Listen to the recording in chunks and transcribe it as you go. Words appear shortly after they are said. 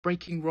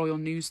Breaking royal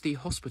news, the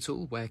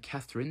hospital where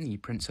Catherine, the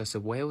Princess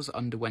of Wales,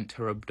 underwent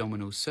her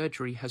abdominal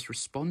surgery has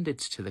responded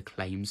to the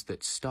claims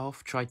that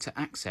staff tried to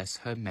access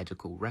her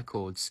medical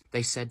records.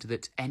 They said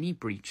that any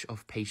breach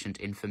of patient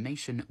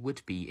information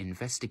would be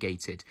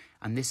investigated,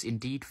 and this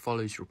indeed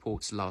follows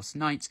reports last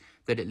night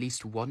that at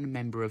least one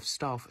member of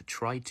staff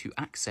tried to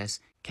access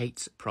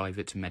Kate's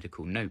private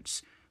medical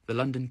notes. The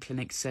London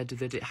clinic said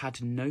that it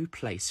had no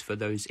place for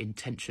those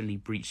intentionally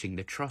breaching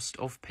the trust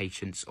of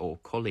patients or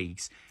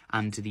colleagues,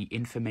 and the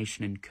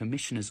Information and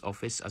Commissioner's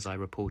Office, as I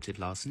reported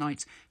last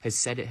night, has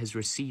said it has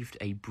received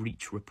a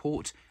breach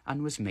report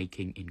and was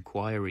making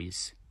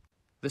inquiries.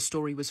 The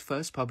story was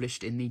first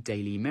published in the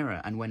Daily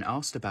Mirror, and when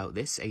asked about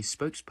this, a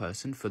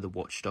spokesperson for the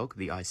watchdog,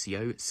 the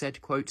ICO,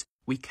 said, quote,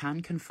 "We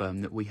can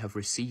confirm that we have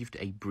received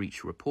a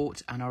breach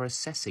report and are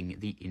assessing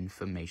the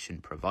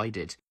information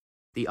provided."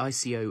 The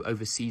ICO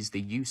oversees the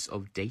use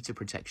of data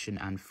protection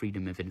and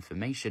freedom of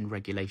information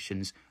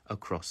regulations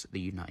across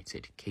the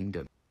United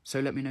Kingdom. So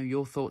let me know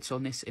your thoughts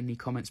on this in the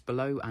comments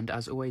below, and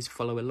as always,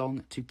 follow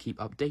along to keep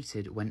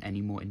updated when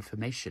any more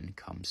information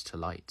comes to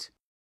light.